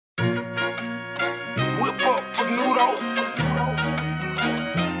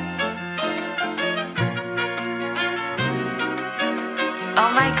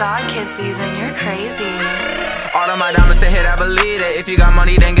god, Thekidszn, you're crazy. All of my diamonds to hit, I believe it. If you got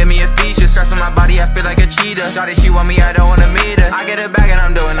money, then give me a feature. Straps on my body, I feel like a cheetah. Shawty, she want me, I don't wanna meet her. I get it back and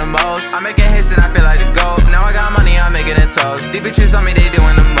I'm doing the most. I'm making hits and I feel like the GOAT. Now I got money, I'm making it toast. These bitches on me, they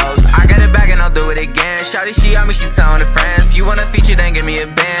doing the most. I get it back and I'll do it again. Shawty, she on me, she telling her friends. If you want a feature, then give me a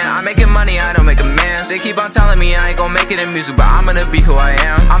band. I'm making money, I don't make amends. They keep on telling me I ain't gon' make it in music, but I'm gonna be who I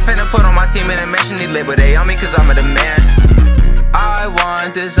am. I'm finna put on my team and mention these label, they on me cause I'm a demand. I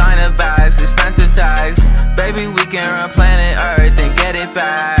want designer bags, expensive tags. Baby, we can run planet Earth and get it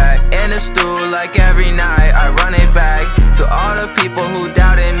back. In the stool like every night, I run it back. To all the people who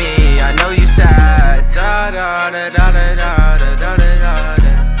doubted me, I know you sad. Da da da da da da da da da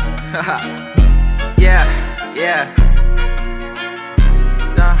da. Yeah, yeah.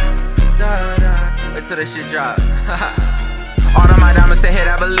 Da da da. Wait till this shit drop. All of my diamonds to hit,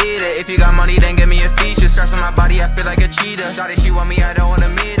 I believe it. If you got money, then give me a feature. Straps on my body, I feel like a cheetah. Shawty, she want me, I don't wanna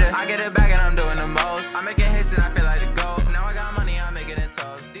meet her. I get it back and